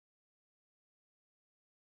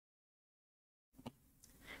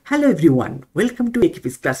Hello everyone, welcome to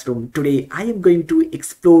AKP's Classroom. Today I am going to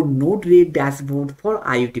explore Node-RED dashboard for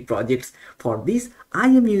IoT projects. For this, I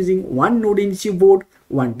am using one Node MCU board,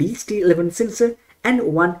 one DHT11 sensor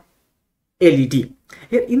and one LED.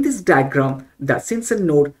 Here in this diagram, the sensor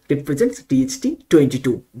node represents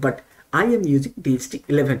DHT22, but I am using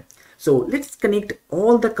DHT11. So let's connect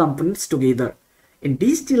all the components together. In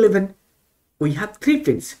DHT11, we have three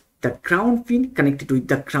pins. The ground pin connected with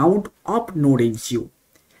the ground of Node MCU.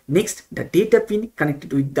 Next, the data pin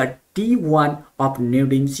connected with the D1 of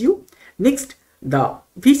Node MCU. Next, the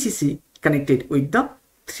VCC connected with the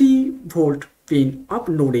 3-volt pin of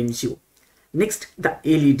Node MCU. Next, the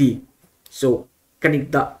LED. So,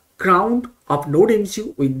 connect the ground of Node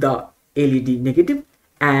MCU with the LED negative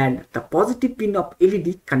and the positive pin of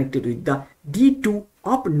LED connected with the D2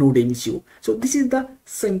 of Node MCU. So, this is the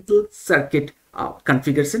simple circuit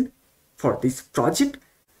configuration for this project.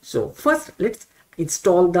 So, first, let's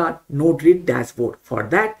install the Node-RED dashboard. For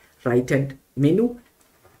that, right-hand menu,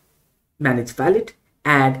 manage palette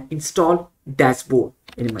and install dashboard.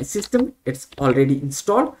 In my system, it's already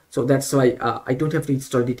installed, so that's why I don't have to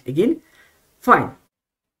install it again. Fine.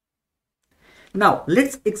 Now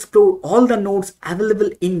let's explore all the nodes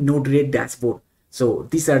available in Node-RED dashboard. So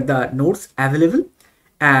these are the nodes available,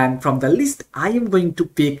 and from the list I am going to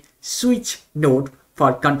pick switch node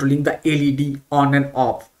for controlling the LED on and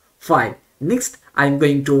off. Fine. Next, I'm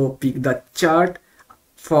going to pick the chart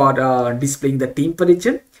for displaying the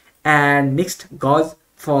temperature, and next gauge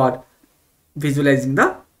for visualizing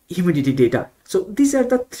the humidity data. So these are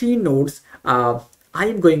the three nodes I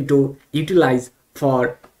am going to utilize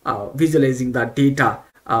for visualizing the data.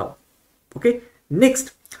 Okay.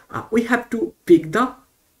 Next, we have to pick the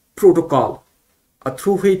protocol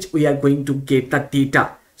through which we are going to get the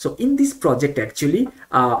data. So in this project, actually,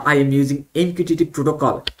 I am using MQTT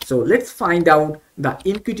protocol. So let's find out the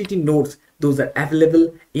MQTT nodes. Those are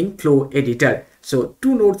available in Flow Editor. So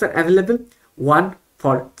two nodes are available, one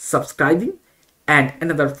for subscribing and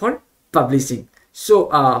another for publishing. So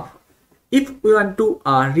if we want to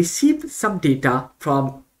receive some data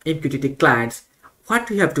from MQTT clients, what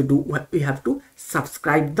we have to do, we have to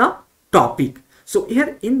subscribe the topic. So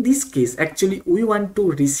here in this case, actually, we want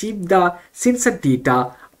to receive the sensor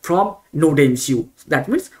data from Node MCU. That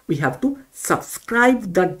means we have to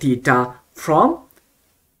subscribe the data from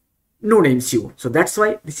Node MCU. So that's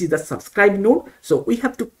why this is the subscribe node. So we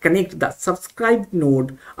have to connect the subscribe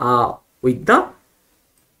node with the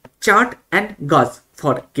chart and gauge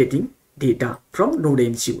for getting data from Node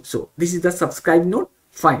MCU. So this is the subscribe node.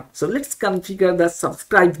 Fine. So let's configure the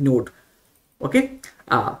subscribe node. Okay.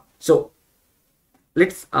 So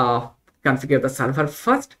let's configure the server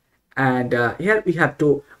first. And here we have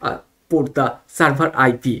to put the server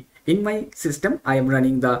IP. In my system, I am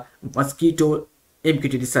running the Mosquito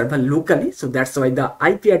MQTT server locally, so that's why the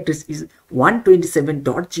IP address is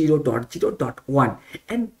 127.0.0.1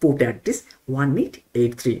 and port address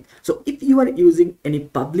 1883. So if you are using any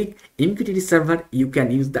public MQTT server, you can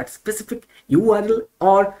use that specific URL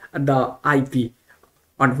or the IP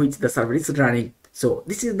on which the server is running. So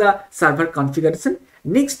this is the server configuration.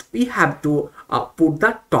 Next, we have to put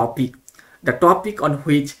the topic on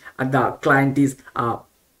which the client is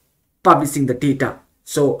publishing the data.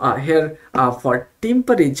 So here for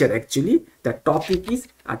temperature, actually the topic is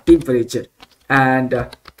temperature, and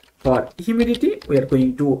for humidity we are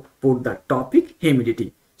going to put the topic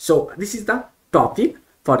humidity. So this is the topic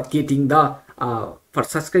for getting the for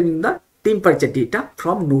subscribing the temperature data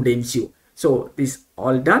from Node MCU. So this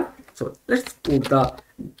all done. So let's put the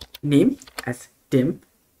name as temp.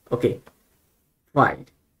 Okay, fine.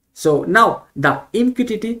 So now the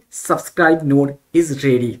MQTT subscribe node is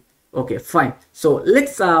ready. Okay, fine. So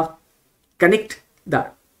let's connect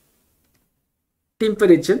the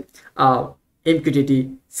temperature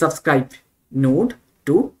MQTT subscribe node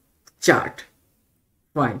to chart.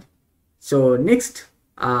 Fine. So next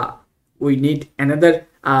we need another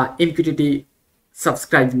MQTT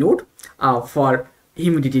subscribe node for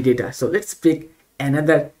humidity data. So let's pick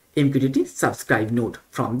another MQTT subscribe node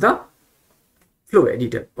from the Flow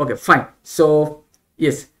Editor. Okay, fine. So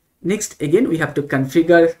yes, next again we have to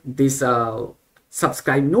configure this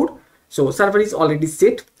subscribe node. So server is already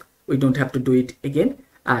set, we don't have to do it again.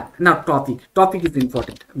 Now topic is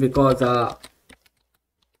important because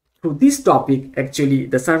through this topic, actually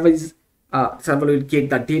the server will get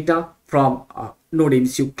the data from Node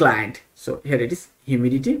MCU client. So here it is,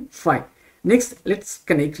 humidity. Fine. Next, let's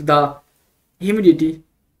connect the humidity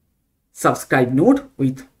subscribe node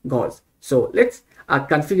with gauge. So let's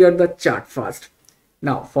configure the chart first.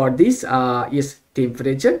 Now for this, yes,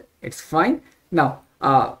 temperature, it's fine. Now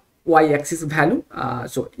y-axis value.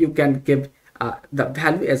 So you can give the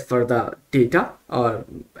value as per the data or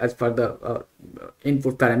as per the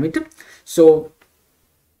input parameter. So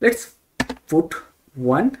let's put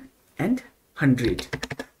 1 and 100.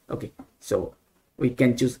 Okay, so we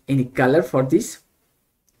can choose any color for this.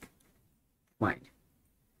 Fine.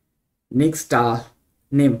 Next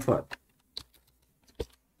name for,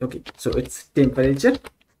 okay, so it's temperature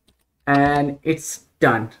and it's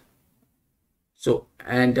done. So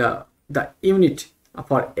and the unit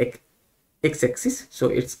for x-axis, so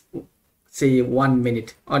it's say 1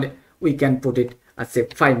 minute, or we can put it as say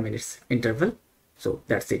 5 minutes interval. So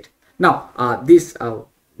that's it. Now this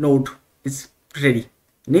node is ready.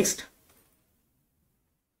 Next,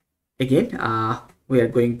 again we are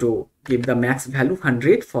going to give the max value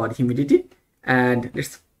 100 for humidity, and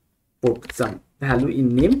let's put some value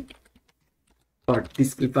in name for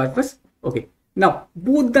display purpose. Okay, now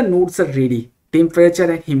both the nodes are ready,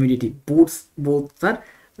 temperature and humidity, both are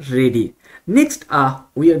ready. Next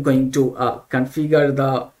we are going to configure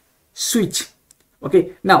the switch.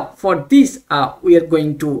 Okay, now for this we are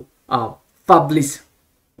going to publish,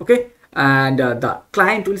 okay, and the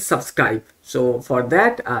client will subscribe. So for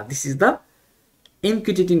that this is the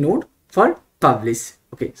MQTT node for publish.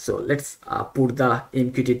 Okay, so let's put the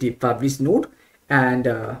MQTT publish node, and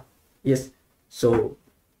yes, so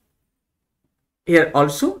here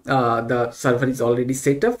also the server is already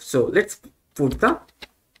set up. So let's put the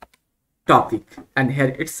topic, and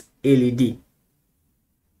here it's LED.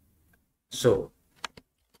 So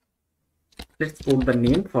let's put the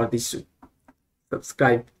name for this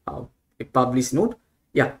subscribe a publish node.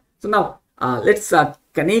 Yeah, so now let's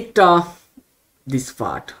connect this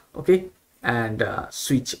part, okay, and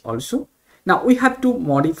switch also. Now we have to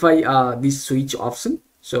modify this switch option.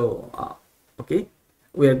 So okay,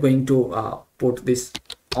 we are going to put this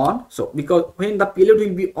on. So because when the payload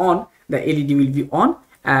will be on, the LED will be on,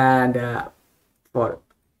 and for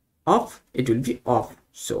off it will be off.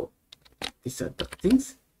 So these are the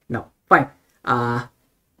things. Now fine,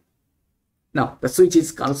 now the switch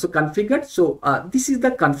is also configured. So this is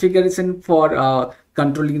the configuration for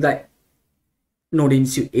controlling the node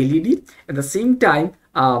MCU LED, at the same time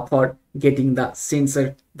for getting the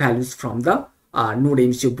sensor values from the node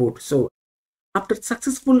MCU board. So after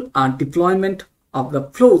successful deployment of the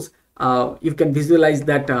flows, you can visualize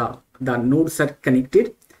that the nodes are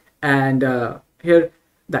connected, and here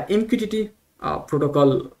the MQTT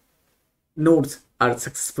protocol nodes are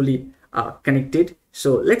successfully connected.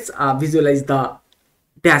 So let's visualize the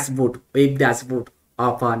dashboard, web dashboard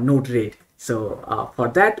of a node RAID. So for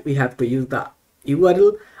that we have to use the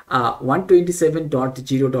URL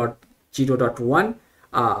 127.0.0.1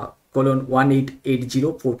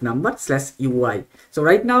 :1880 port number /UI. So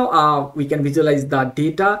right now we can visualize the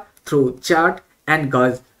data through chart and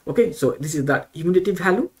gauge. Okay, so this is the humidity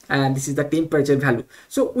value and this is the temperature value.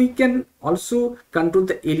 So we can also control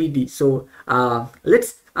the LED. So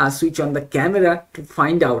let's switch on the camera to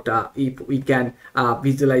find out if we can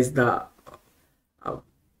visualize the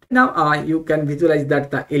now you can visualize that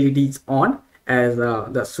the LED is on as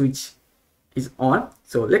the switch is on.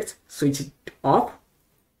 So let's switch it off.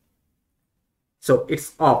 So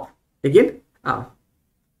it's off again.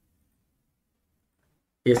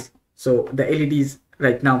 Yes, so the LED is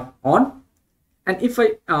right now on, and if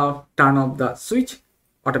I turn off the switch,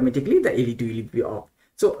 automatically the LED will be off.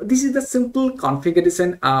 So this is the simple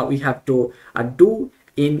configuration we have to do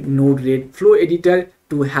in Node-RED Flow Editor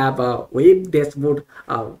to have a web dashboard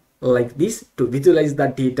like this to visualize the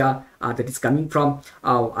data that is coming from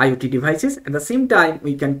IoT devices. At the same time,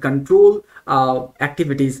 we can control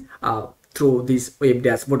activities through this web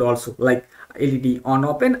dashboard also, like LED on,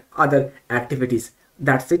 off, and other activities.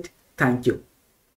 That's it. Thank you.